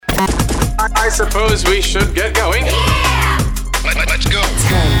I suppose we should get going. Yeah! Let's go. 10,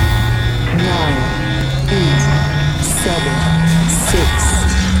 9, 8, 7, 6,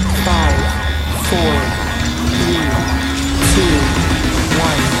 5, 4, 3, 2,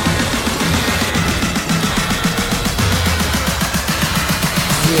 1.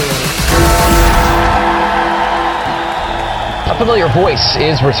 A familiar voice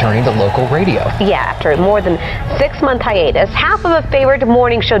is returning to local radio. Yeah, after more than 6-month hiatus, half of a favorite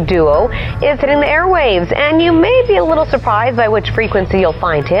morning show duo is hitting the airwaves, and you may be a little surprised by which frequency you'll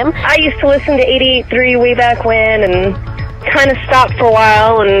find him. I used to listen to 88.3 way back when and kind of stopped for a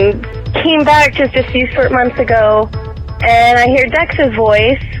while and came back just a few short months ago, and I hear Dex's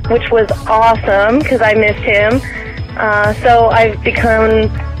voice, which was awesome because I missed him. So I've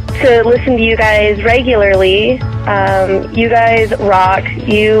become to listen to you guys regularly. You guys rock.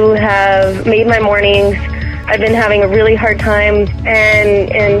 You have made my mornings. I've been having a really hard time,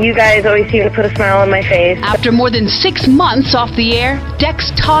 and you guys always seem to put a smile on my face. After more than 6 months off the air,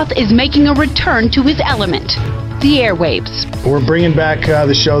 Dex Toth is making a return to his element, the airwaves. We're bringing back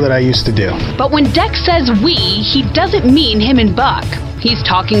the show that I used to do. But when Dex says we, he doesn't mean him and Buck. He's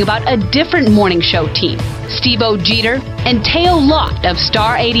talking about a different morning show team, Steve-O Jeter and Teo Lott of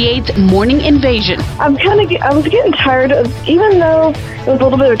Star 88's Morning Invasion. I was getting tired of, even though it was a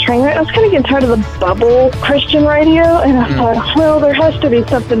little bit of a train wreck, I was kind of getting tired of the bubble Christian radio, and I thought, well, there has to be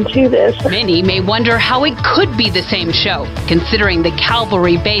something to this. Many may wonder how it could be the same show, considering the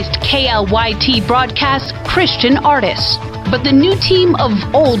Calvary-based KLYT broadcasts Christian artists. But the new team of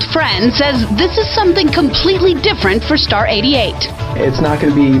old friends says this is something completely different for Star 88. It's not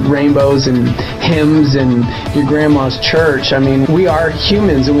going to be rainbows and hymns and your grandma's church. I mean, we are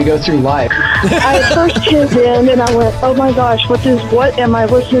humans and we go through life. I first tuned in and I went, oh my gosh, what am I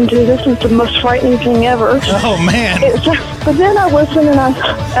listening to? This is the most frightening thing ever. Oh man. But then I listened and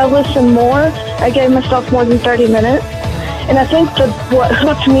I listened more. I gave myself more than 30 minutes. And I think what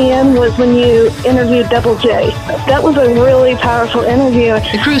hooked me in was when you interviewed Double J. That was a really powerful interview.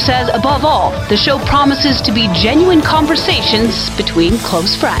 The crew says, above all, the show promises to be genuine conversations between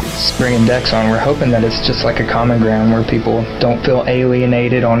close friends. Bringing Dex on, we're hoping that it's just like a common ground where people don't feel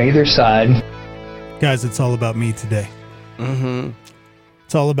alienated on either side. Guys, it's all about me today. Mm-hmm.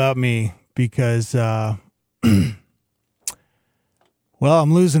 It's all about me because, well,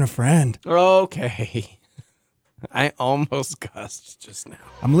 I'm losing a friend. Okay. I almost cussed just now.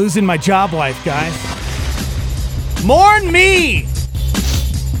 I'm losing my job life, guys. Mourn me!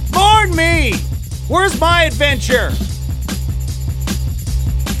 Mourn me! Where's my adventure?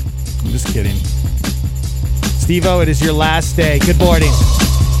 I'm just kidding. Steve-O, it is your last day. Good morning.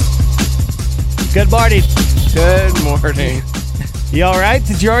 Good morning. Good morning. You all right?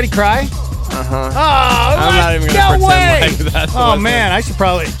 Did you already cry? Uh-huh. Oh, I'm not even going to pretend like that. Oh, man, I should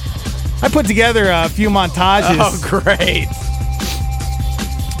probably... I put together a few montages. Oh, great.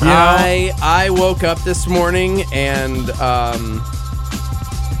 You know? I woke up this morning and,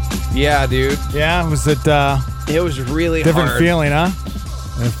 yeah, dude. Yeah, was it... it was really different hard. Feeling, huh?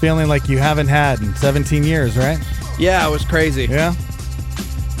 A feeling like you haven't had in 17 years, right? Yeah, it was crazy. Yeah?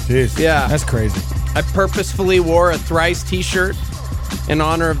 Jeez. Yeah. That's crazy. I purposefully wore a Thrice t-shirt in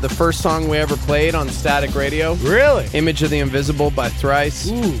honor of the first song we ever played on Static Radio. Really? Image of the Invisible by Thrice.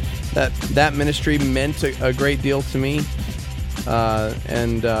 Ooh. That ministry meant a great deal to me.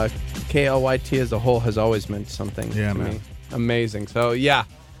 And KLYT as a whole has always meant something to me. Amazing. So, yeah.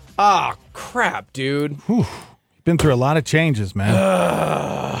 Oh, crap, dude. Whew. You've been through a lot of changes, man.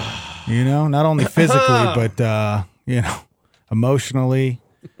 You know, not only physically, but, you know, emotionally.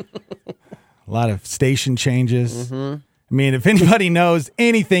 A lot of station changes. Mm-hmm. I mean, if anybody knows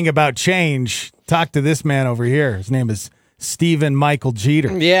anything about change, talk to this man over here. His name is Stephen Michael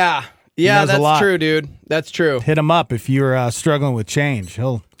Jeter. Yeah, that's true, dude. That's true. Hit him up if you're struggling with change.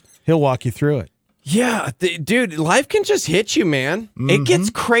 He'll walk you through it. Yeah, dude, life can just hit you, man. Mm-hmm. It gets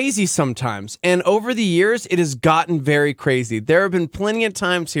crazy sometimes. And over the years, it has gotten very crazy. There have been plenty of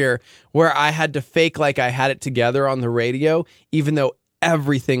times here where I had to fake like I had it together on the radio, even though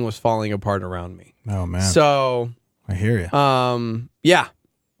everything was falling apart around me. Oh, man. So I hear you. Yeah.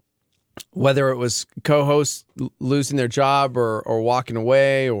 Whether it was co-hosts losing their job or walking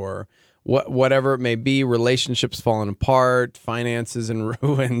away or whatever it may be, relationships falling apart, finances in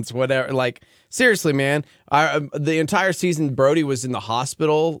ruins, whatever. Like, seriously, man, the entire season, Brody was in the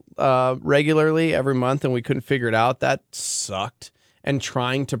hospital regularly every month, and we couldn't figure it out. That sucked. And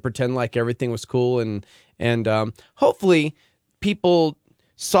trying to pretend like everything was cool, and hopefully people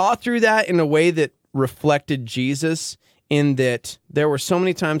saw through that in a way that reflected Jesus, in that there were so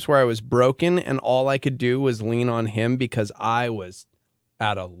many times where I was broken and all I could do was lean on him because I was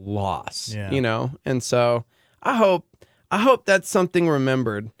at a loss, Yeah. you know? And so I hope that's something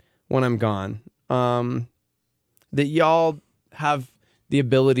remembered when I'm gone. That y'all have the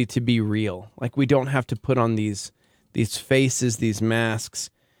ability to be real. Like, we don't have to put on these faces, these masks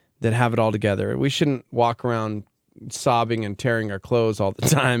that have it all together. We shouldn't walk around sobbing and tearing our clothes all the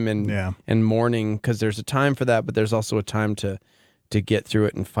time and mourning, because there's a time for that, but there's also a time to get through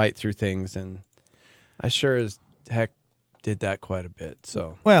it and fight through things. And I sure as heck did that quite a bit.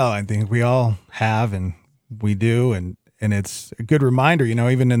 So, well, I think we all have, and we do, and it's a good reminder, you know,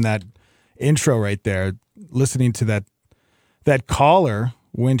 even in that intro right there, listening to that caller,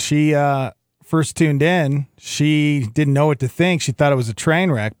 when she first tuned in, she didn't know what to think. She thought it was a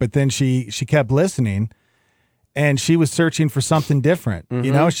train wreck, but then she kept listening, and she was searching for something different. Mm-hmm.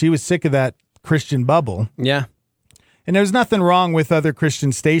 You know, she was sick of that Christian bubble. Yeah. And there's nothing wrong with other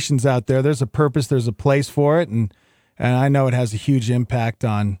Christian stations out there. There's a purpose, there's a place for it, and I know it has a huge impact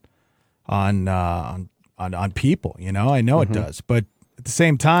on people. You know, I know it does. But at the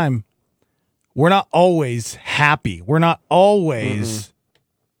same time, we're not always happy. We're not always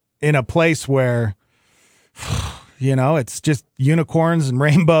in a place where, you know, it's just unicorns and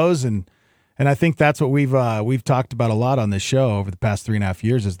rainbows, and I think that's what we've talked about a lot on this show over the past 3.5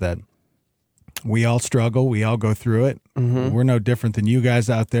 years, is that we all struggle, we all go through it. We're no different than you guys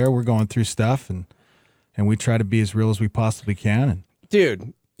out there. We're going through stuff, and we try to be as real as we possibly can. And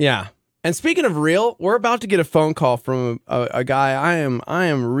dude, yeah. And speaking of real, we're about to get a phone call from a guy I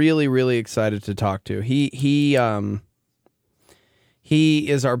am really, really excited to talk to. He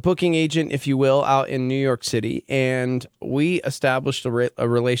is our booking agent, if you will, out in New York City, and we established a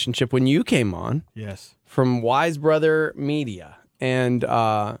relationship when you came on. Yes. From Wise Brother Media, and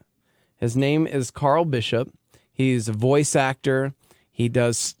his name is Carl Bishop. He's a voice actor. He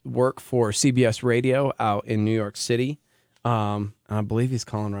does work for CBS Radio out in New York City. I believe he's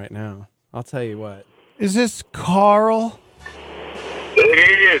calling right now. I'll tell you what. Is this Carl?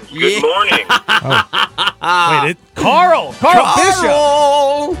 It is. Good morning. Wait, Carl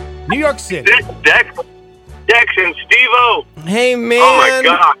Bishop, New York City. Dex and Steve-O. Hey, man. Oh, my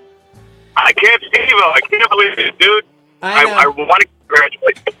God. I can't, Steve-O. I can't believe it, dude. I want to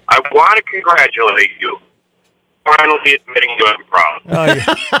congratulate you. I want to congratulate you. Finally admitting you I'm proud. Oh,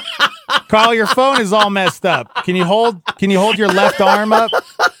 yeah. Carl, your phone is all messed up. Can you hold your left arm up?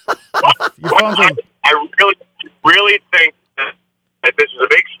 Your phone's I really think that this is a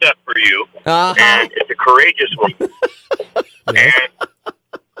big step for you, and it's a courageous one. And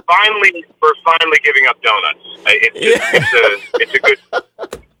we're finally giving up donuts. It's a good.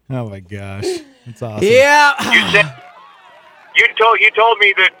 Oh my gosh, that's awesome. Yeah. You told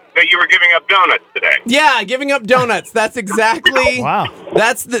me that you were giving up donuts today. Yeah, giving up donuts. That's exactly. Wow.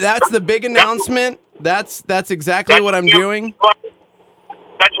 That's the big announcement. That's exactly what I'm doing.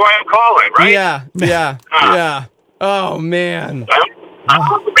 That's why I'm calling, right? Yeah. Oh man. I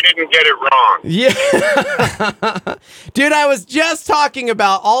hope I didn't get it wrong. Yeah. Dude, I was just talking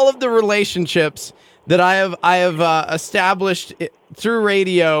about all of the relationships that I have established through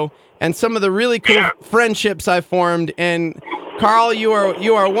radio, and some of the really cool friendships I formed. And Carl, you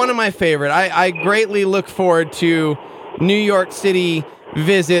are one of my favorite. I greatly look forward to New York City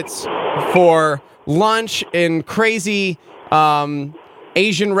visits for lunch in crazy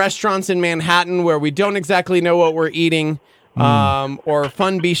Asian restaurants in Manhattan where we don't exactly know what we're eating, or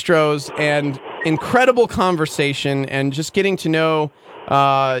fun bistros, and incredible conversation, and just getting to know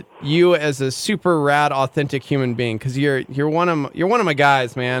you as a super rad, authentic human being, because you're one of my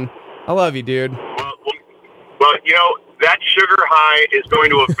guys, man. I love you, dude. Well, you know, that sugar high is going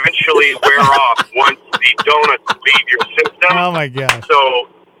to eventually wear off once the donuts leave your system. Oh my gosh. So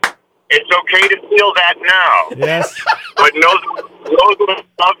it's okay to feel that now. Yes. But know that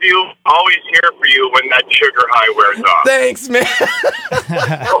love you, always here for you when that sugar high wears off. Thanks, man.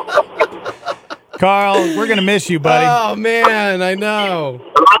 Carl, we're going to miss you, buddy. Oh, man, I know.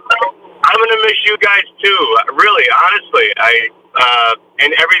 I'm going to miss you guys, too. Really, honestly.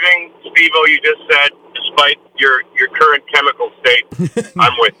 And everything, Steve-O, you just said, despite your current chemical state,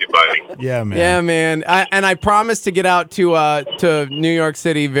 I'm with you, buddy. Yeah, man. Yeah, man. I promise to get out to New York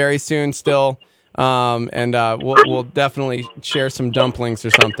City very soon still. And we'll definitely share some dumplings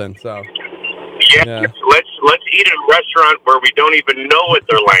or something. So yeah. Let's eat at a restaurant where we don't even know what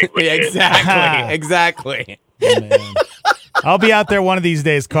their language is. Exactly. Man. I'll be out there one of these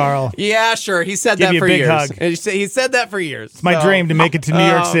days, Carl. Yeah, sure. He said Give that you a for big years. hug. He said that for years. It's my dream to make it to New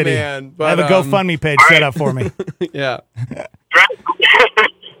York City. Man, I have a GoFundMe page set up for me. Yeah.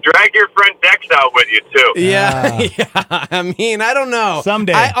 Drag your friend Dex out with you, too. Yeah. Yeah. I mean, I don't know.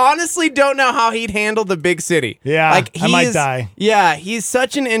 Someday. I honestly don't know how he'd handle the big city. Yeah, like I might die. Yeah, he's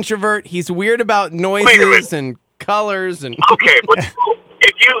such an introvert. He's weird about noises and colors and. Okay, but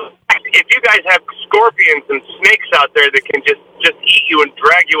if you guys have scorpions and snakes out there that can just eat you and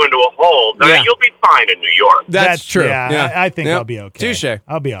drag you into a hole, then you'll be fine in New York. That's true. Yeah, I think I'll be okay. Touche.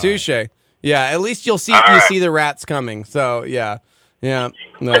 I'll be all right. Touche. Yeah, at least you'll see see the rats coming. So yeah. Yeah.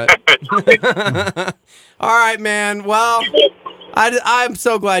 All right, man. Well, I'm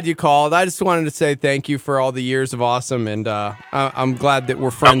so glad you called. I just wanted to say thank you for all the years of awesome, and I'm glad that we're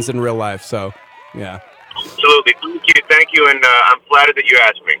friends in real life. So, yeah. Absolutely. Thank you, and I'm flattered that you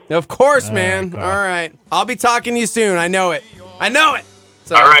asked me. Of course, man. All right. I'll be talking to you soon. I know it.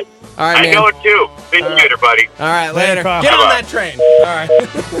 So, all right, man. I know it too. See you later, buddy. All right, later. Carl. Get on that train. All right.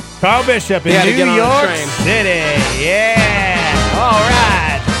 Carl Bishop in New York City. Yeah. All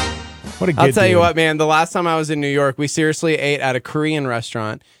right. What a good I'll tell you dude. what, man. The last time I was in New York, we seriously ate at a Korean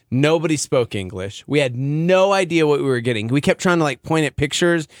restaurant. Nobody spoke English. We had no idea what we were getting. We kept trying to like point at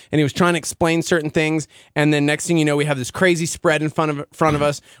pictures, and he was trying to explain certain things. And then next thing you know, we have this crazy spread in front of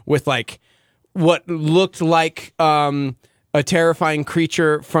us with like what looked like a terrifying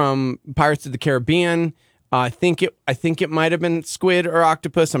creature from Pirates of the Caribbean. I think it might have been squid or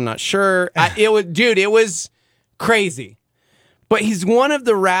octopus. I'm not sure. It was crazy. But he's one of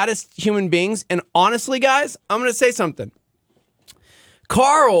the raddest human beings. And honestly, guys, I'm going to say something.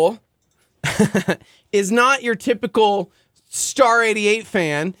 Carl is not your typical Star 88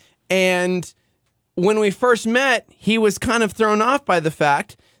 fan. And when we first met, he was kind of thrown off by the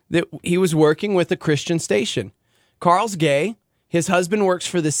fact that he was working with a Christian station. Carl's gay. His husband works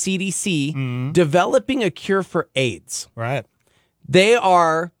for the CDC, developing a cure for AIDS. Right. They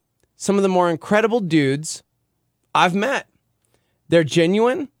are some of the more incredible dudes I've met. They're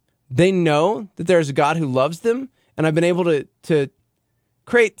genuine. They know that there's a God who loves them. And I've been able to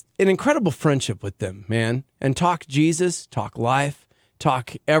create an incredible friendship with them, man. And talk Jesus, talk life,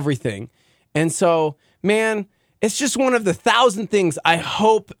 talk everything. And so, man, it's just one of the 1,000 things I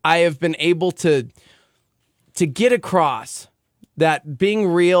hope I have been able to get across. That being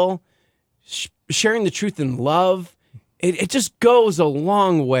real, sharing the truth in love, it just goes a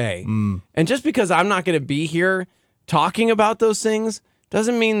long way. And just because I'm not going to be here talking about those things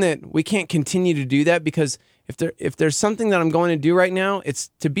doesn't mean that we can't continue to do that, because if there's something that I'm going to do right now, it's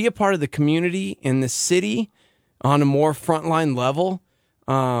to be a part of the community in the city on a more frontline level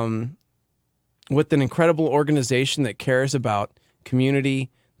with an incredible organization that cares about community,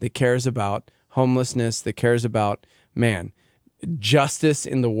 that cares about homelessness, that cares about, justice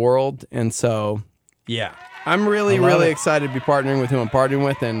in the world. And so, yeah, I'm really excited to be partnering with who I'm partnering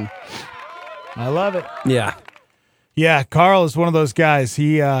with, and I love it. Yeah. Yeah, Carl is one of those guys.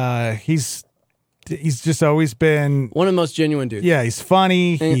 He's just always been one of the most genuine dudes. Yeah, he's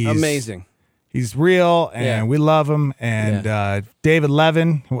funny. He's amazing. He's real, and we love him. And David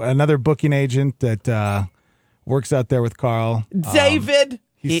Levin, another booking agent that works out there with Carl. David!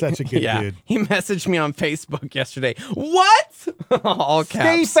 He's such a good dude. He messaged me on Facebook yesterday. What? All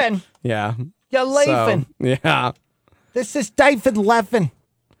caps. Stephen. Yeah. You're leaving. So, yeah. This is David Levin.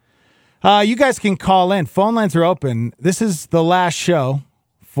 You guys can call in. Phone lines are open. This is the last show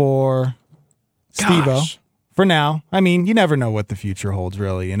for Steve-O. For now. I mean, you never know what the future holds,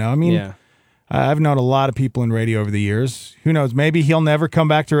 really. You know, I mean, I've known a lot of people in radio over the years. Who knows? Maybe he'll never come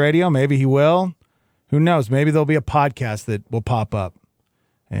back to radio. Maybe he will. Who knows? Maybe there'll be a podcast that will pop up.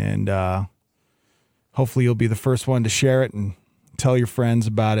 And hopefully you'll be the first one to share it and tell your friends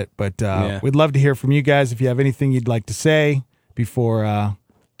about it. But we'd love to hear from you guys if you have anything you'd like to say before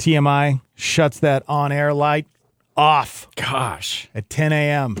TMI shuts that on-air light off. Gosh. At 10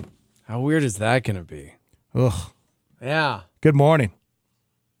 a.m. How weird is that going to be? Ugh. Yeah. Good morning.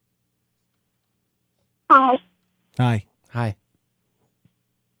 Hi. Hi. Hi.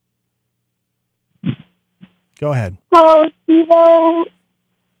 Go ahead. So,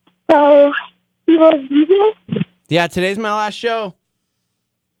 Steve-O, Jesus? Yeah, today's my last show.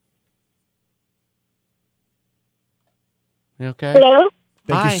 You okay? Hello?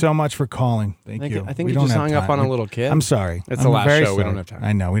 Thank you so much for calling. Thank you. I think we you don't just have hung up time. on a little kid. I'm sorry. It's the last very show. We sorry. don't have time.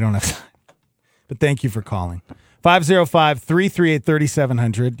 I know. We don't have time. But thank you for calling.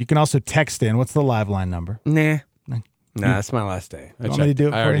 505-338-3700. You can also text in. What's the live line number? Nah, that's my last day. You want me to do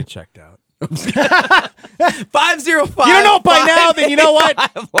it for I already you? checked out. 505. You don't know by now, then you know what?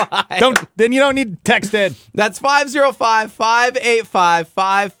 Then you don't need to text in. That's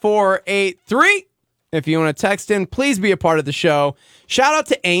 505-585-5483. If you want to text in, please be a part of the show. Shout out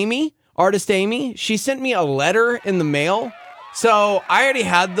to Amy, artist Amy. She sent me a letter in the mail So I already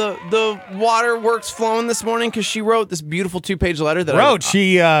had the waterworks flowing this morning because she wrote this beautiful 2-page letter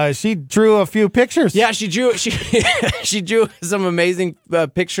that she drew a few pictures. Yeah, she drew she drew some amazing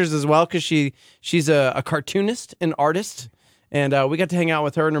pictures as well because she's a cartoonist and artist, and we got to hang out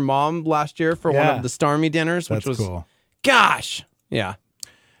with her and her mom last year for one of the Starmy dinners, which was cool. Gosh, yeah.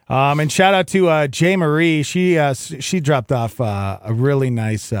 And shout out to Jay Marie. She dropped off a really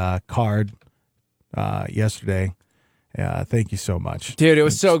nice card yesterday. Yeah, thank you so much, dude. It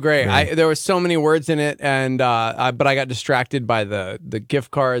was so great. There were so many words in it, and but I got distracted by the gift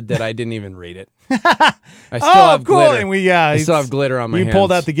card that I didn't even read it. I still have cool. glitter. And I still have glitter on my hands. You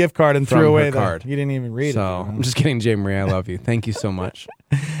pulled out the gift card and threw away the card. You didn't even read it. So I'm just kidding, Jay Marie. I love you. Thank you so much.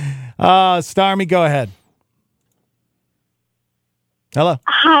 Starmy, go ahead. Hello.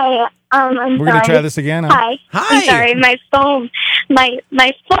 Hi. I'm We're gonna try this again. Hi. I'm sorry. My phone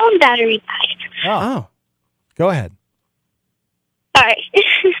battery died. Oh. Go ahead. All right.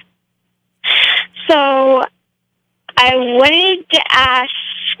 So I wanted to ask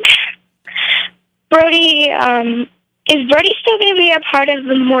Brody, is Brody still going to be a part of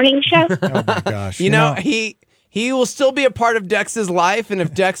the morning show? Oh my gosh. You know, he will still be a part of Dex's life, and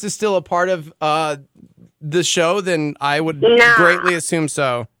if Dex is still a part of the show, then I would greatly assume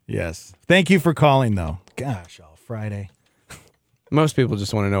so. Yes. Thank you for calling, though. Gosh, Friday. Most people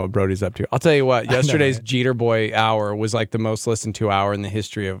just want to know what Brody's up to. I'll tell you what, yesterday's Jeter Boy hour was like the most listened to hour in the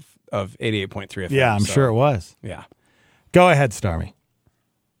history of 88.3 FM. Yeah, I'm sure it was. Yeah. Go ahead, Starmy.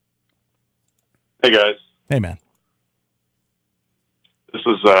 Hey, guys. Hey, man. This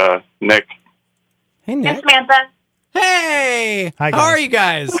is Nick. Hey, Nick. Hey, Samantha. Hey! Hi, guys. How are you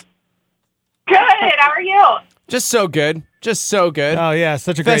guys? Good. How are you? Just so good. Just so good. Oh, yeah,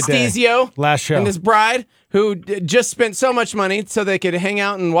 such a great day. Festizio last show. And his bride, who just spent so much money so they could hang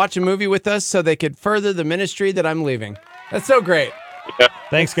out and watch a movie with us so they could further the ministry that I'm leaving. That's so great. Yeah.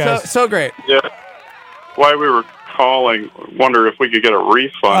 Thanks, guys. So great. Yeah. Why we were calling, wondered if we could get a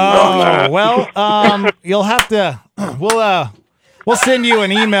refund on that. Well, you'll have to, we'll send you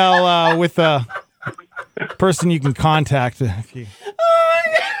an email with a person you can contact if you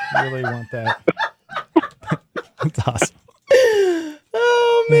really want that. That's awesome.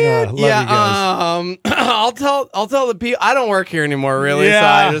 Oh man, love you guys. I'll tell the people. I don't work here anymore, really. Yeah.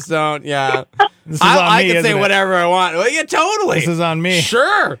 So I just don't. Yeah, This is on I me, can say isn't it? whatever I want. Well, yeah, totally. This is on me.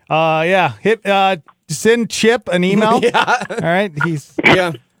 Sure. Yeah. Send Chip an email. Yeah. All right. He's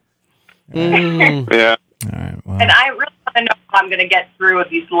yeah. Yeah. All right. Well. And I really want to know how I'm going to get through with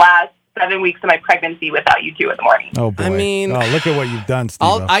these last 7 weeks of my pregnancy without you two in the morning. Oh boy. I mean, look at what you've done, Steve.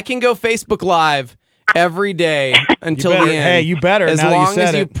 I can go Facebook Live every day until the end. Hey, you better. As now long you as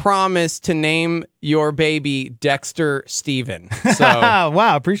said you it. promise to name your baby Dexter Steven. So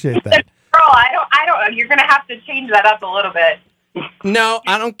wow, appreciate that. Girl, I don't. You're going to have to change that up a little bit. no,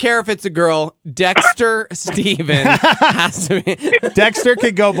 I don't care if it's a girl. Dexter Steven has to be. Dexter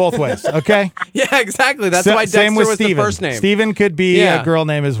could go both ways. Okay. Yeah, exactly. That's why Dexter same with was Steven. the first name. Steven could be a girl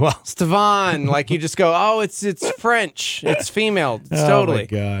name as well. Stevan, like you just go, oh, it's French, it's female, it's totally.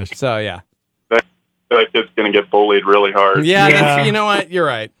 Oh my gosh. So yeah. That kid's going to get bullied really hard. Yeah, you know what? You're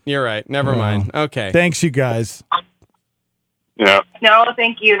right. Never mind. Okay. Thanks, you guys. Yeah. No,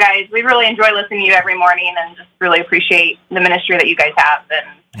 thank you guys. We really enjoy listening to you every morning and just really appreciate the ministry that you guys have.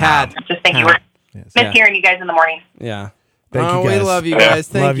 And just thank you. Miss hearing you guys in the morning. Yeah. Thank you guys. We love you guys.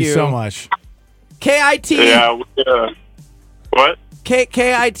 Thank love you so much. KIT. Yeah. What?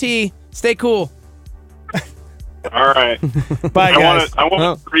 KIT. Stay cool. All right. Bye, guys. I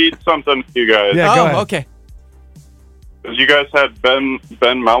want to read something to you guys. Yeah, go ahead. Okay. Because you guys had Ben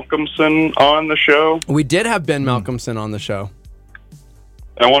Malcolmson on the show. We did have Ben Malcolmson on the show.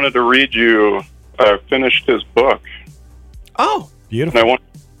 I wanted to read you. I finished his book. Oh, beautiful. And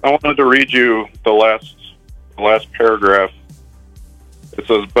I wanted to read you the last paragraph. It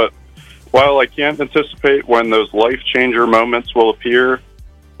says, "But while I can't anticipate when those life-changer moments will appear,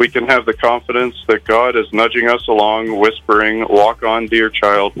 we can have the confidence that God is nudging us along, whispering, 'Walk on, dear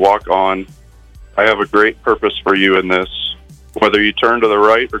child, walk on. I have a great purpose for you in this. Whether you turn to the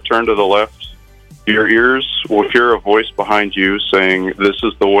right or turn to the left, your ears will hear a voice behind you saying, 'This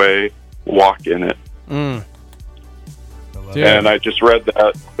is the way, walk in it.'" And I just read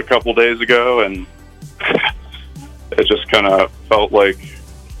that a couple days ago, and it just kind of felt like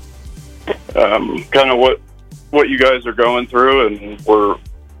kind of what you guys are going through, and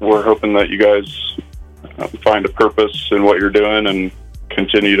we're hoping that you guys find a purpose in what you're doing and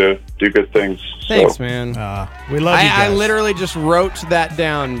continue to do good things. Thanks, man. We love you guys. I literally just wrote that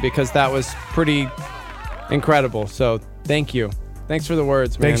down because that was pretty incredible. So thank you. Thanks for the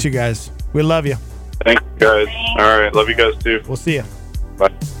words, man. Thanks, you guys. We love you. Thank you. guys. All right. Love you guys too. We'll see you.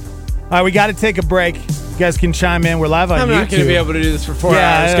 Bye. All right, we got to take a break. You guys can chime in. We're live on YouTube. I'm not going to be able to do this for 4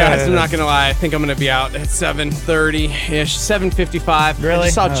 hours, guys. I'm not going to lie. I think I'm going to be out at 7:30-ish, 7:55. Really? I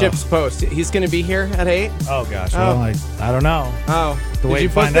just saw Chip's post. He's going to be here at 8? Oh, gosh. Well, I don't know. Oh. Did you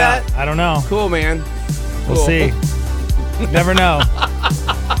book that? I don't know. Cool, man. We'll see. Never know.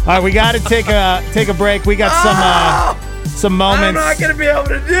 All right, we got to take a break. We got some moments. I'm not going to be able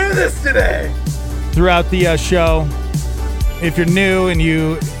to do this today. Throughout the show. If you're new and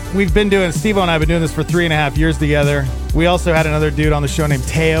we've been doing, Steve-O and I have been doing this for 3.5 years together. We also had another dude on the show named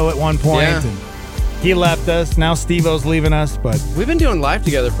Teo at one point. Yeah. And he left us. Now Steve-O's leaving us, but we've been doing live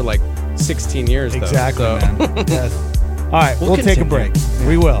together for like 16 years, exactly, though. So. Man. Yes. All right, we'll take a break. Yeah.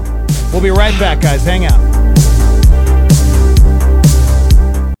 We will. We'll be right back, guys. Hang out.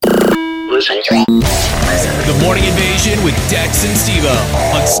 The Morning Invasion with Dex and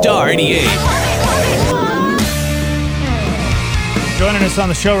Steve-O on Star 88. Joining us on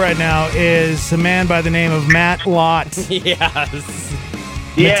the show right now is a man by the name of Matt Lott. Yes.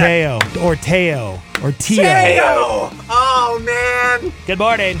 Mateo, or Teo, or Teo. Teo! Oh, man. Good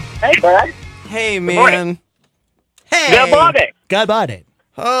morning. Hey, bud. Hey, man. Hey. Good morning. Good morning.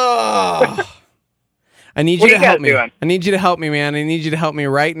 Oh. I need you to help me. I need you to help me, man. I need you to help me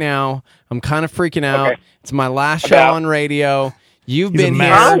right now. I'm kind of freaking out. Okay. It's my last show on radio. You've been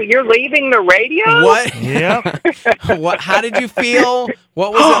here. Oh, you're leaving the radio? What? Yep. What? How did you feel?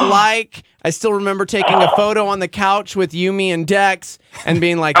 What was it like? I still remember taking a photo on the couch with you, me, and Dex, and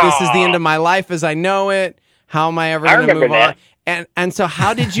being like, "This is the end of my life as I know it. How am I ever going to move on?" And so,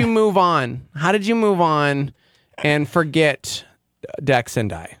 how did you move on? How did you move on and forget Dex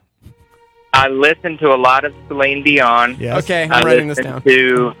and I? I listened to a lot of Celine Dion. Yes. Okay, I'm writing this down.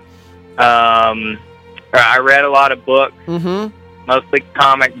 I read a lot of books, mostly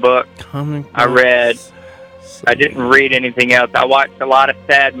comic books. I didn't read anything else. I watched a lot of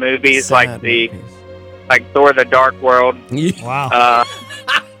sad movies, like Thor: The Dark World. Wow.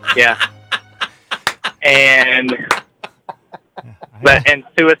 Yeah. And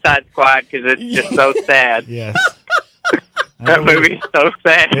Suicide Squad, because it's just so sad. Yes. That movie's so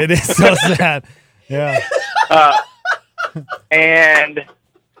sad. It is so sad. Yeah. And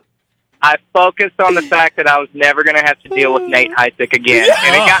I focused on the fact that I was never going to have to deal with Nate Heisek again.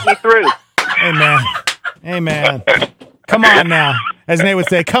 And it got me through. Amen. Come on now. As Nate would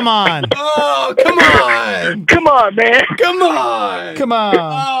say, come on. Oh, come on. Come on, man. Come on. Come on.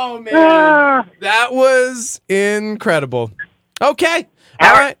 Oh, man. That was incredible. Okay.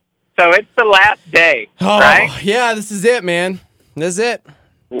 All right. So it's the last day, right? Yeah, this is it, man. This is it.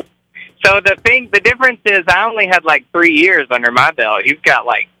 So the difference is I only had like 3 years under my belt. You've got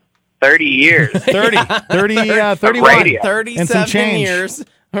like 30 years. 31. 37 and some change. years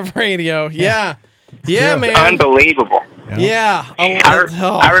of radio. Yeah, man. Unbelievable. Yeah.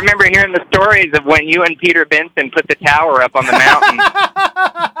 I remember hearing the stories of when you and Peter Benson put the tower up on the mountain.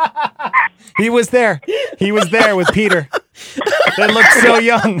 He was there. He was there with Peter. They looked so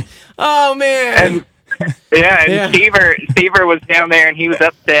young. Oh, man. Stever was down there, and he was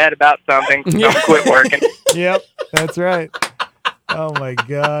upset about something. So quit working. Yep, that's right. Oh, my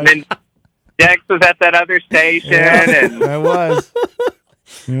God. And then Dex was at that other station. And I was.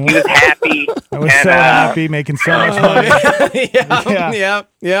 He was happy. I was so happy, making so much money. Yeah.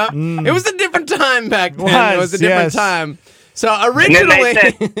 It was a different time back then. It was a different time. So originally,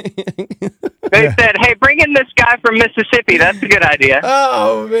 they said, "Hey, bring in this guy from Mississippi. That's a good idea."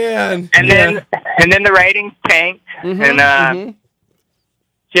 Oh man! And then the ratings tanked, and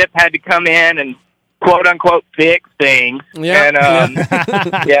Chip had to come in and quote unquote fix things. Yep. And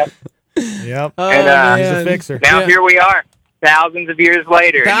Yep. And he's a fixer. Now here we are, thousands of years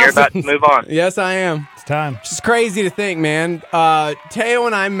later, and you're about to move on. Yes, I am. It's time. It's just crazy to think, man. Teo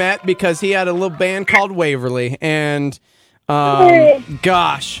and I met because he had a little band called Waverly, and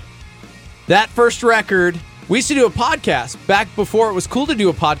gosh, that first record. We used to do a podcast back before it was cool to do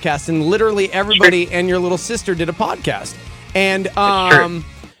a podcast, and literally everybody and your little sister did a podcast. And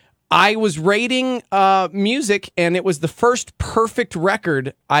I was rating music, and it was the first perfect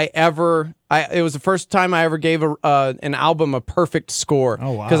record it was the first time I ever gave an album a perfect score.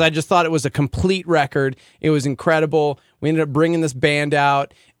 Oh, wow. Because I just thought it was a complete record. It was incredible. We ended up bringing this band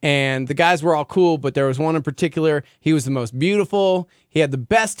out, and the guys were all cool, but there was one in particular. He was the most beautiful. He had the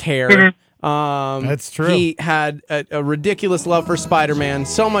best hair. That's true. He had a ridiculous love for Spider-Man,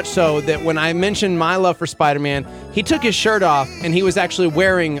 so much so that when I mentioned my love for Spider-Man, he took his shirt off and he was actually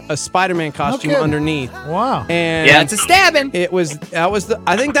wearing a Spider-Man costume underneath. Wow. And Yeah, it's a stabbing. it was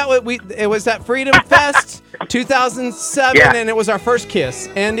at Freedom Fest 2007, and it was our first kiss,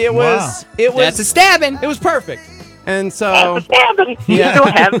 and it was That's a stabbing. It was perfect. And so, You still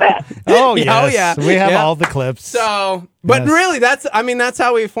have that. Oh, yes. Oh, yeah. We have Yeah. all the clips. So, but Yes. really, that's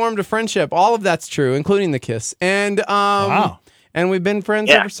how we formed a friendship. All of that's true, including the kiss. And and we've been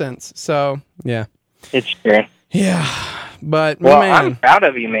friends ever since. So, yeah. It's true. Yeah. But Well, man, I'm proud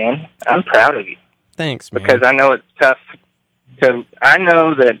of you, man. I'm proud of you. Thanks, man. Because I know it's tough. Because I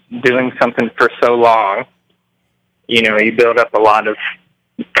know that doing something for so long, you build up a lot of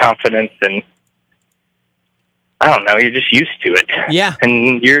confidence and I don't know, you're just used to it. Yeah.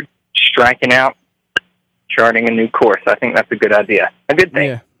 And you're striking out, charting a new course. I think that's a good idea. A good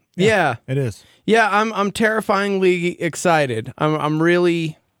thing. Yeah. It is. Yeah, I'm terrifyingly excited. I'm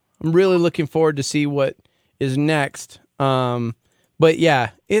really looking forward to see what is next. But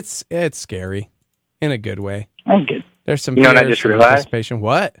yeah, it's scary in a good way. I'm good. There's some You know what I fears, just some realized? anticipation.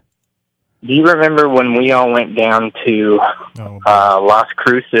 What? Do you remember when we all went down to Las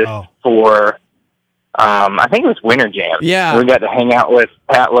Cruces for, I think it was Winter Jam? Yeah. We got to hang out with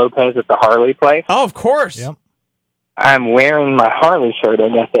Pat Lopez at the Harley place. Oh, of course. Yep. I'm wearing my Harley shirt I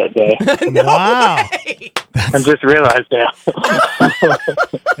got that day. Wow. I just realized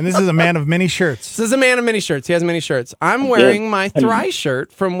that. And this is a man of many shirts. This is a man of many shirts. He has many shirts. I'm wearing my Thrice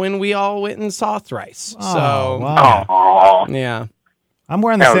shirt from when we all went and saw Thrice. Oh, so, wow. yeah. I'm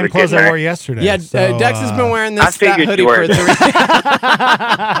wearing the That was same a good clothes I night. wore yesterday. Yeah, so, Dex has been wearing I this fat figured hoodie you for were. 3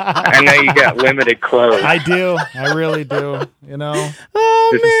 I know you got limited clothes. I do. I really do. You know? Oh,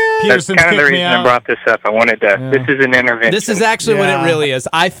 That's man. Peterson's kind of the kicked me reason I out. brought this up. I wanted to. This is an intervention. This is actually what Yeah. it really is.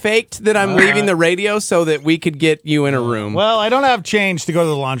 I faked that I'm leaving the radio so that we could get you in a room. Well, I don't have change to go to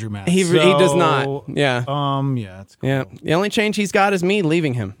the laundromat. He does not. Yeah. Yeah, that's cool. Yeah. The only change he's got is me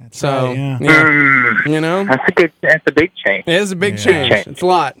leaving him. So, right, yeah. you know? That's a big change. It is a big change. It's a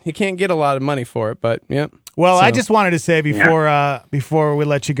lot. He can't get a lot of money for it, but yep. Well, So- I just wanted to say before we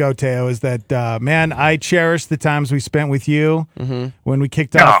let you go, Teo, is that man, I cherish the times we spent with you when we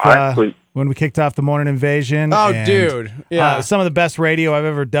kicked off the morning invasion. Oh, and, dude. Yeah. some of the best radio I've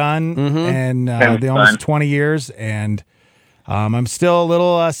ever done, and the almost 20 years, and I'm still a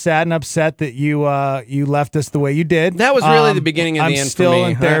little sad and upset that you left us the way you did. That was really the beginning of the I'm end still for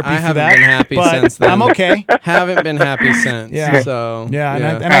me. in therapy I for haven't that, been happy but since then. I'm okay. Haven't been happy since. Yeah. So Yeah,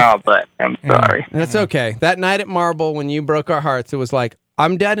 and but I'm sorry. That's okay. That night at Marble, when you broke our hearts, it was like,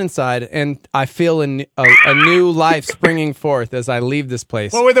 I'm dead inside, and I feel a new life springing forth as I leave this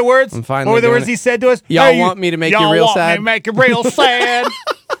place. What were the words? I'm finally What were the doing words it. he said to us? Y'all want me to make you y'all real want sad? Me to make you real sad.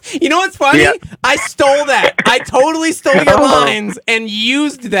 You know what's funny? Yeah. I stole that. I totally stole your lines and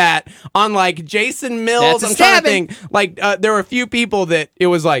used that on like Jason Mills. That's a I'm trying to stabbing. think. Like there were a few people that it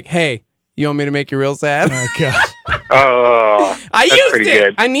was like, hey, you want me to make you real sad? Oh, God. Oh, I that's used pretty it.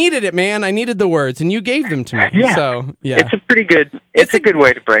 good. I needed it, man. I needed the words, and you gave them to me. Yeah. So yeah. It's a pretty good. It's a good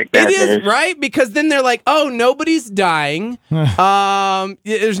way to break that. It is news. right because then they're like, "Oh, nobody's dying."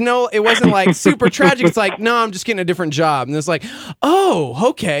 There's no. It wasn't like super tragic. It's like, no, I'm just getting a different job, and it's like, "Oh,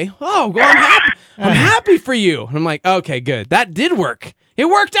 okay. Oh, well, I'm happy. I'm happy for you." And I'm like, "Okay, good. That did work. It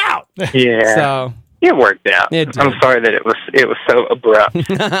worked out." Yeah. So It worked out. It did. I'm sorry that it was so abrupt.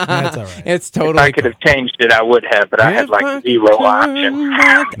 That's all right. it's If totally. I could have changed it, I would have, but I had like zero options.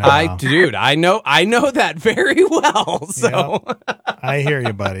 I know that very well. So, I hear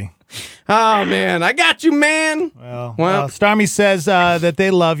you, buddy. oh man, I got you, man. Well, Starmy says that they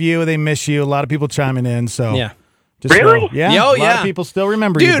love you, they miss you. A lot of people chiming in. So Yeah. just Really? know- yeah. Yo, a lot yeah. of people still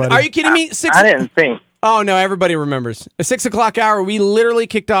remember you, Dude, buddy. are you kidding me? I didn't think. Oh, no, everybody remembers. A 6 o'clock hour, we literally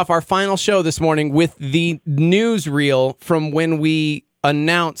kicked off our final show this morning with the newsreel from when we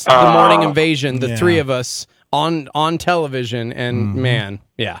announced the morning invasion, the three of us on television. And man,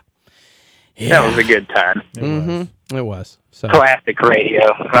 yeah. That was a good time. It was. So. Classic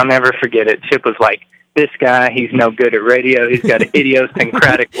radio. I'll never forget it. Chip was like, this guy, he's no good at radio. He's got an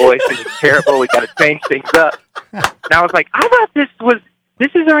idiosyncratic voice, and it's terrible. We got to change things up. And I was like, I thought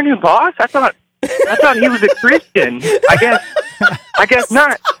this is our new boss. I thought he was a Christian. I guess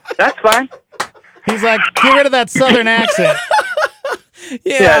not. That's fine. He's like, get rid of that southern accent.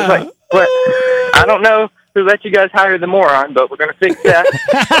 Yeah, it's like, what? I don't know who let you guys hire the moron, but we're going to fix that.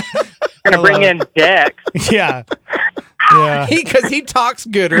 We're going to bring in Dex. Yeah. Yeah. Because he talks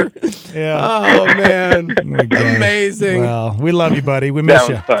gooder. Yeah. Oh, man. Okay. Amazing. Well, we love you, buddy. We miss That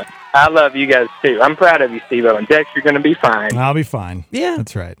was you. fun. I love you guys, too. I'm proud of you, Steve-O. And Dex, you're going to be fine. I'll be fine. Yeah.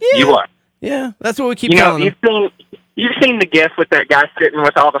 That's right. You are. Yeah, that's what we keep You know, telling them. you've seen the gif with that guy sitting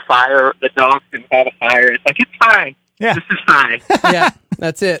with all the fire, the dogs and all the fire. It's like, it's fine. Yeah. This is fine. Yeah,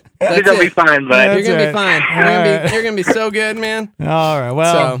 that's it. You're going to be fine, bud. You're gonna be fine. You're gonna be so good, man. All right.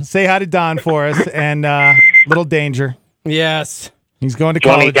 Well, say hi to Don for us, and little Danger. Yes. He's going to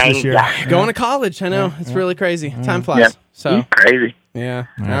college this year. Going to college. I know. It's really crazy. Time flies. Yeah. So crazy. Yeah.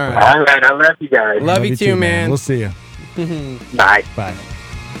 All All right. right. All right, I love you guys. Love you too, man. We'll see you. Bye. Bye.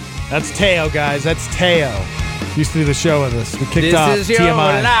 That's Teo, guys. That's Teo. Used to do the show with us. We kicked This off is your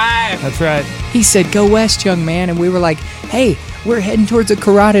TMI. life. That's right. He said, "Go west, young man," and we were like, "Hey, we're heading towards a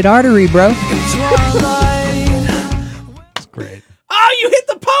carotid artery, bro." It's great. Oh, you hit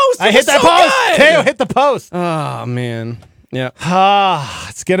the post. I hit that post. Teo hit the post. Oh man. Yeah.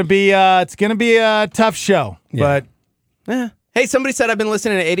 It's gonna be a tough show, but Hey, somebody said I've been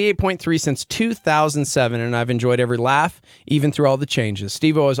listening to 88.3 since 2007, and I've enjoyed every laugh, even through all the changes.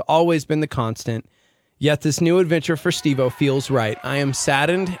 Steve-O has always been the constant, yet this new adventure for Steve-O feels right. I am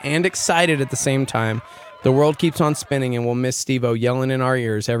saddened and excited at the same time. The world keeps on spinning, and we'll miss Steve-O yelling in our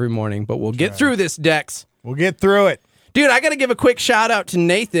ears every morning, but we'll get through this, Dex. We'll get through it. Dude, I got to give a quick shout out to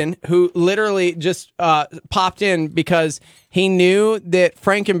Nathan, who literally just popped in because he knew that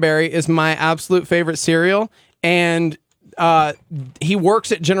Frankenberry is my absolute favorite cereal, and he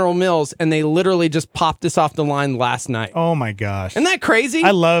works at General Mills, and they literally just popped this off the line last night. Oh my gosh. Isn't that crazy?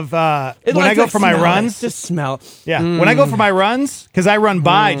 I love when I go for my runs. Just smell. Yeah. When I go for my runs, because I run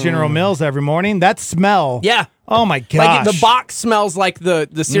by General Mills every morning, that smell. Yeah. Oh my gosh. Like the box smells like the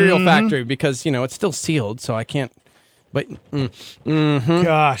cereal factory because, it's still sealed, so I can't. But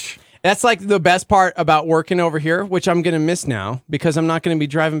gosh. That's like the best part about working over here, which I'm going to miss now because I'm not going to be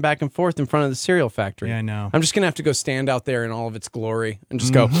driving back and forth in front of the cereal factory. Yeah, I know. I'm just going to have to go stand out there in all of its glory and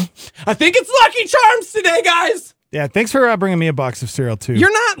just go, I think it's Lucky Charms today, guys. Yeah, thanks for bringing me a box of cereal, too.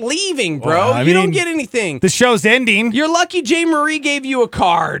 You're not leaving, bro. Well, I you don't mean, get anything. The show's ending. You're lucky J. Marie gave you a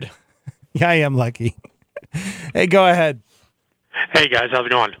card. Yeah, I am lucky. Hey, go ahead. Hey, guys. How's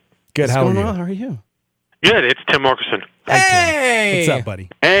it going? Good. What's How are going you? on? How are you? Good. It's Tim Wilkerson. Hey. What's up, buddy?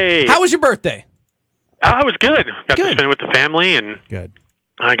 Hey. How was your birthday? I was good. Got to spend it with the family, and good.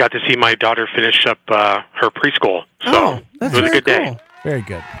 I got to see my daughter finish up her preschool. So that's it was a good cool. day. Very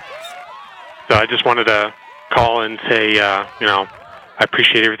good. So I just wanted to call and say, I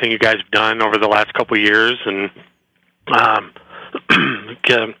appreciate everything you guys have done over the last couple of years, and I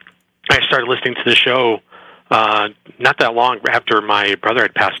started listening to the show not that long after my brother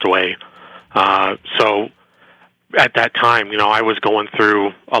had passed away. So at that time, I was going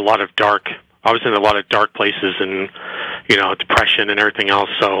through I was in a lot of dark places and, depression and everything else.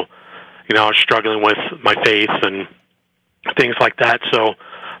 So, I was struggling with my faith and things like that. So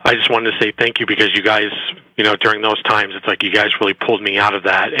I just wanted to say thank you because you guys, during those times, it's like you guys really pulled me out of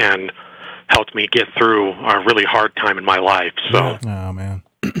that and helped me get through a really hard time in my life. So, oh man,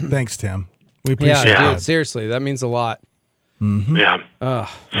 thanks, Tim. We appreciate Yeah, it. dude, seriously, that means a lot. Mm-hmm. yeah. Ugh.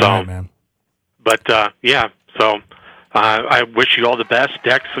 So, All right, man. But so I wish you all the best,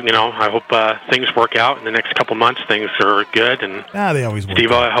 Dex. I hope things work out in the next couple months. Things are good, and they always work.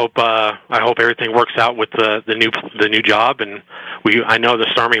 Steve, I hope everything works out with the new job, and I know the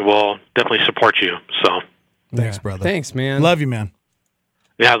Army will definitely support you. So Thanks, brother. Thanks, man. Love you, man.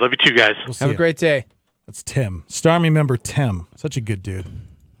 yeah, I love you too, guys. We'll see Have a ya. great day. That's Tim, Starmy member Tim. Such a good dude.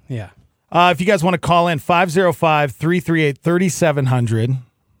 Yeah. If you guys want to call in, 505-338-3700.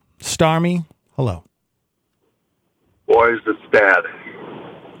 Starmy, hello. Boys, it's Dad.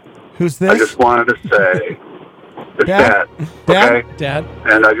 Who's this? I just wanted to say, it's Dad? Dad. Okay? Dad?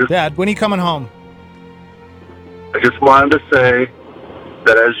 And Dad, when are you coming home? I just wanted to say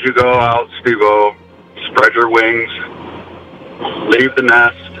that as you go out, Steve-O, spread your wings, leave the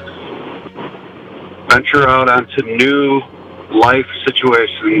nest, venture out onto new life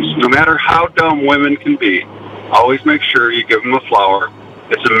situations. No matter how dumb women can be, always make sure you give them a flower.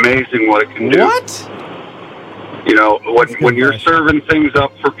 It's amazing what it can do. What? When you're serving things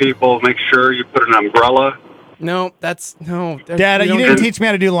up for people, make sure you put an umbrella. No. Dad, you didn't teach me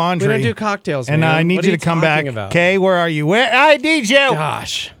how to do laundry. We don't do cocktails, and man. I need What you are to come talking back. about? Okay, where are you? I need you.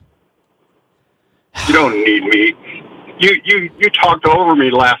 Gosh. You don't need me. You talked over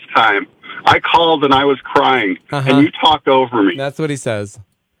me last time. I called and I was crying, and you talked over me. That's what he says.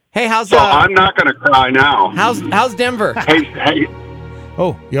 Hey, how's So I'm not going to cry now. How's Denver? Hey.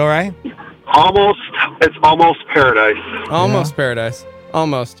 Oh, you all right? It's almost paradise. Almost paradise.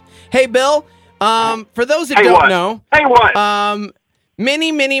 Almost. Hey, Bill. For those that Hey, don't what? know, Hey, what?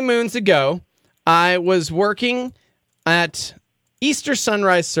 many moons ago, I was working at Easter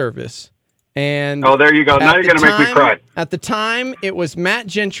sunrise service, And there you go. Now you're going to make me cry. At the time, it was Matt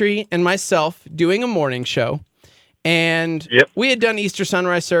Gentry and myself doing a morning show. And we had done Easter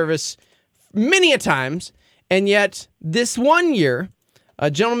sunrise service many a times. And yet this one year, a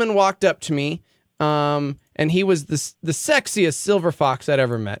gentleman walked up to me, and he was the sexiest silver fox I'd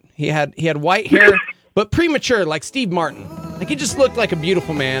ever met. He had white hair, but premature, like Steve Martin. Like, he just looked like a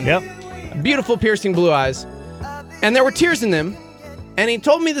beautiful man. Yep. Beautiful, piercing blue eyes. And there were tears in them. And he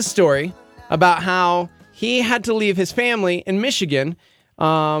told me the story about how he had to leave his family in Michigan,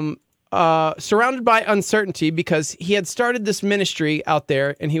 surrounded by uncertainty, because he had started this ministry out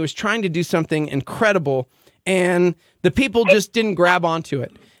there and he was trying to do something incredible, and the people just didn't grab onto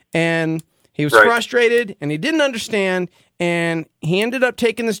it. And he was frustrated and he didn't understand, and he ended up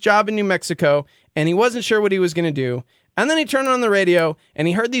taking this job in New Mexico, and he wasn't sure what he was going to do. And then he turned on the radio and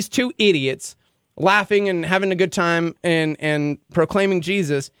he heard these two idiots laughing and having a good time and proclaiming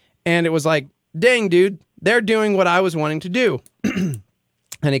Jesus. And it was like, dang, dude, they're doing what I was wanting to do. And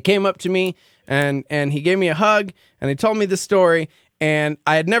he came up to me and he gave me a hug and he told me the story. And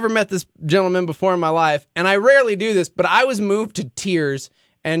I had never met this gentleman before in my life. And I rarely do this, but I was moved to tears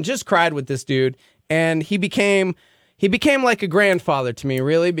and just cried with this dude. And he became like a grandfather to me,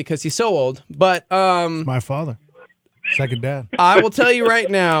 really, because he's so old. But my father, second dad. I will tell you right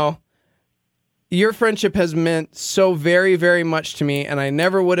now, your friendship has meant so very, very much to me, and I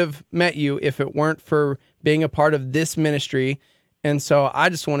never would have met you if it weren't for being a part of this ministry. And so I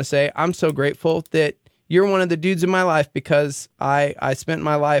just want to say I'm so grateful that you're one of the dudes in my life, because I spent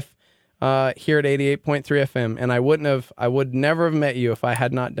my life here at 88.3 FM, and I would never have met you if I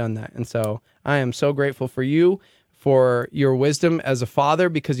had not done that. And so I am so grateful for you, for your wisdom as a father,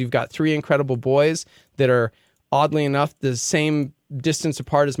 because you've got 3 incredible boys that are, oddly enough, the same distance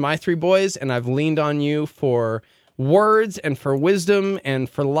apart as my 3 boys, and I've leaned on you for words and for wisdom and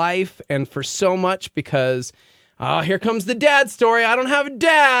for life and for so much, because here comes the dad story. I don't have a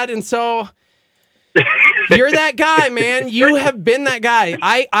dad, and so you're that guy, man. You have been that guy.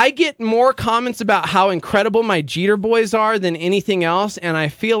 I get more comments about how incredible my Jeter boys are than anything else, and I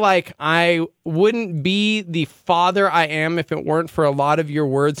feel like I wouldn't be the father I am if it weren't for a lot of your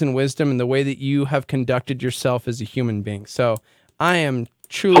words and wisdom and the way that you have conducted yourself as a human being. So I am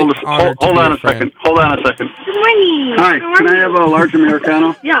truly honored to be your friend. Hold on a second. Good morning. Hi, can I have a large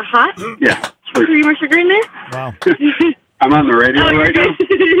Americano? Yeah, hot? Yeah. Cream or sugar in there? Wow. I'm on the radio right now. Do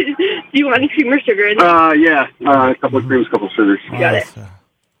you want any cream or sugar in there? Yeah. A couple of creams, a couple of sugars. Got it.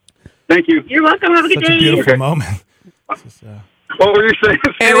 Thank you. You're welcome. Have a good Such day. a beautiful moment. What were you saying?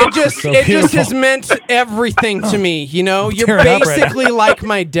 And it just has meant everything to me. You know, you're tearing up basically like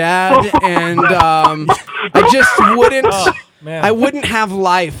my dad, and I just wouldn't. I wouldn't have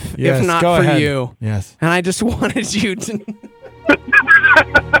life if not for you. Yes. And I just wanted you to.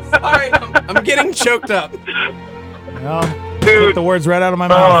 Sorry, I'm getting choked up. Well, took the words right out of my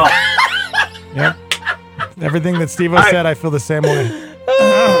mouth. Yep. Everything that Steve-O said, I feel the same way.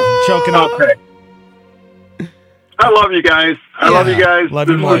 Choking up. I love you guys. I love you guys. Love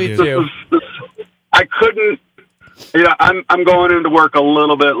you more, dude. I couldn't. I'm going into work a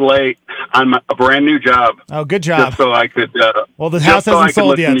little bit late on a brand new job. Oh, good job. Just so I could. Well, the house hasn't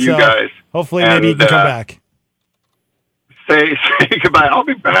sold yet, so hopefully maybe you can come back. Say goodbye. I'll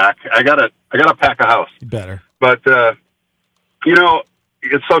be back. I gotta pack a house. You better. But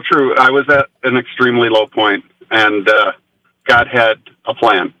it's so true. I was at an extremely low point, and God had a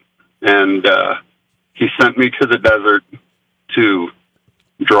plan, and He sent me to the desert to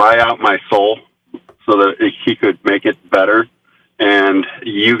dry out my soul so that He could make it better. And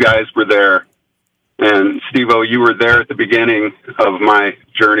you guys were there, and Steve-O, you were there at the beginning of my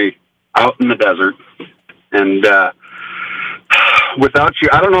journey out in the desert, and without you,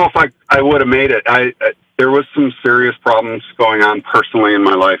 I don't know if I would have made it. There was some serious problems going on personally in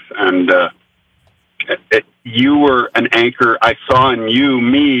my life, and you were an anchor. I saw in you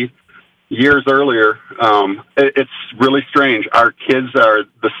me years earlier. It's really strange. Our kids are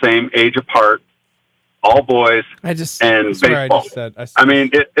the same age apart, all boys, and baseball. I mean,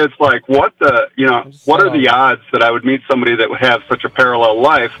 it's like, what are the odds that I would meet somebody that would have such a parallel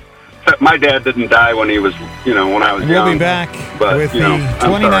life? My dad didn't die when he was, when I was young. We'll be back but, with the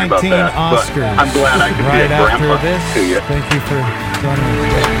 2019 Oscars. I'm glad I could right be a after grandpa this. to you. Thank you for joining me.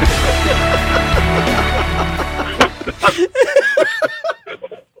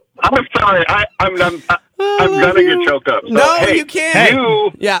 I'm sorry. I'm gonna get choked up. So, No, hey, you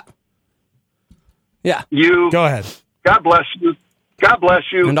can't. Yeah. You go ahead. God bless you. God bless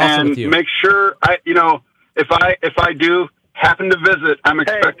you. And also with you. Make sure if I do happen to visit, I'm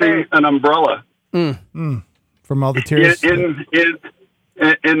expecting an umbrella. From all the tears.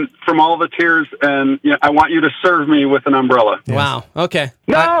 and from all the tears, and I want you to serve me with an umbrella. Yes. Wow. Okay.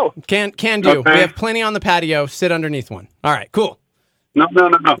 No. Can do. Okay. We have plenty on the patio. Sit underneath one. All right. Cool. No.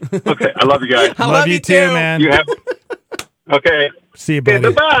 Okay. I love you guys. I love you too, man. You have. Okay. See you, buddy.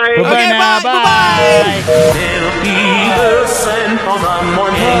 Bye. Bye Okay, now. bye. There'll be the scent of the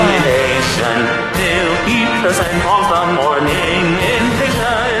morning nation. There'll be the scent of the morning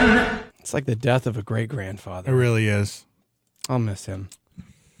invasion. It's like the death of a great-grandfather. It really is. I'll miss him.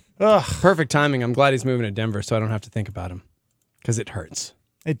 Ugh. Perfect timing. I'm glad he's moving to Denver so I don't have to think about him. Because it hurts.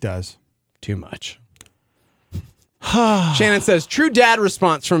 It does. Too much. Shannon says, true dad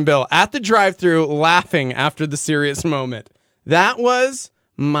response from Bill at the drive-thru, laughing after the serious moment. That was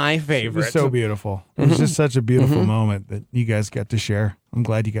my favorite. It was so beautiful. It was just such a beautiful moment that you guys got to share. I'm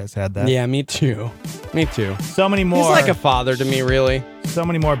glad you guys had that. Yeah, me too. Me too. So many more. He's like a father to me, really. So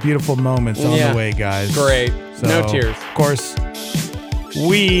many more beautiful moments on the way, guys. Great. So, no tears. Of course,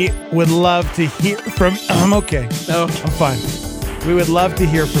 we would love to hear from... I'm okay. Oh. I'm fine. We would love to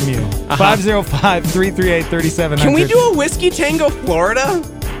hear from you. 505-338-3700. Can we do a Whiskey Tango Florida?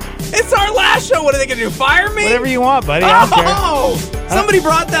 It's our last show. What are they going to do? Fire me? Whatever you want, buddy. I don't care. Somebody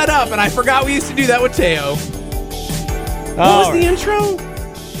brought that up, and I forgot we used to do that with Teo. What was the intro?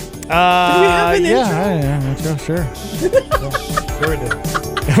 Did we have an intro? Yeah, sure. Sure we did.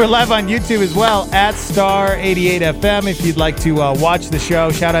 We're live on YouTube as well, at Star 88 FM. If you'd like to watch the show,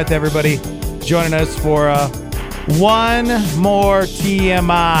 shout out to everybody joining us for one more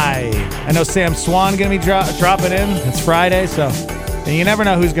TMI. I know Sam Swan going to be dropping in. It's Friday, so and you never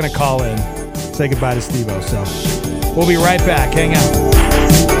know who's going to call in. Say goodbye to Steve-O. So we'll be right back. Hang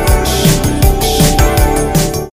out.